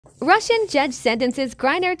Russian judge sentences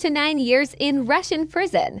Griner to 9 years in Russian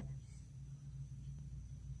prison.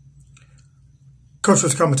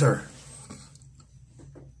 Coachcris commentary.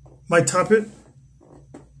 My topic: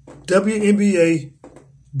 WNBA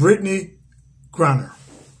Brittany Griner.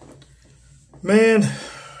 Man,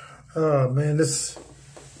 this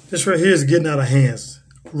right here is getting out of hands.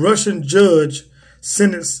 Russian judge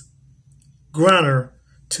sentenced Griner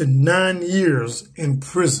to 9 years in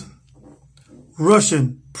prison.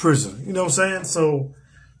 Russian prison. You know what I'm saying? So,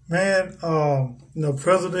 man,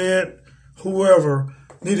 president, whoever,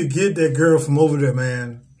 need to get that girl from over there,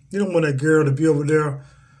 man. You don't want that girl to be over there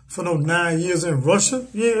for no 9 years in Russia.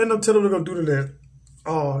 Yeah, ain't no telling they're going to do to that.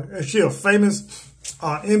 Is she a famous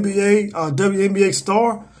WNBA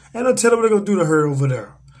star? Ain't no telling what they're going to do to her over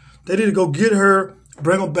there. They need to go get her,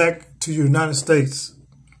 bring her back to the United States.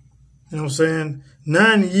 You know what I'm saying?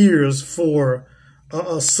 9 years for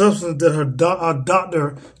a substance that her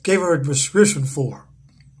doctor gave her a prescription for.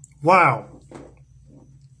 Wow.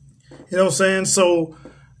 You know what I'm saying? So,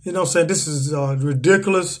 you know what I'm saying? This is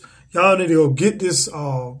ridiculous. Y'all need to go get this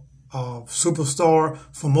superstar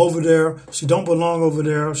from over there. She don't belong over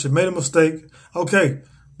there. She made a mistake. Okay.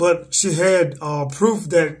 But she had proof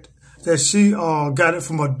that she got it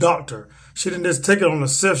from a doctor. She didn't just take it on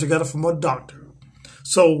herself. She got it from a doctor.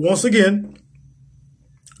 So, once again,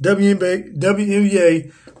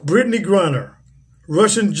 WNBA Brittany Griner,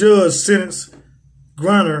 Russian judge sentenced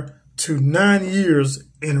Griner to 9 years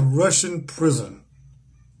in Russian prison.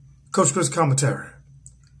 Coach Chris commentary.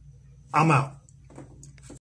 I'm out.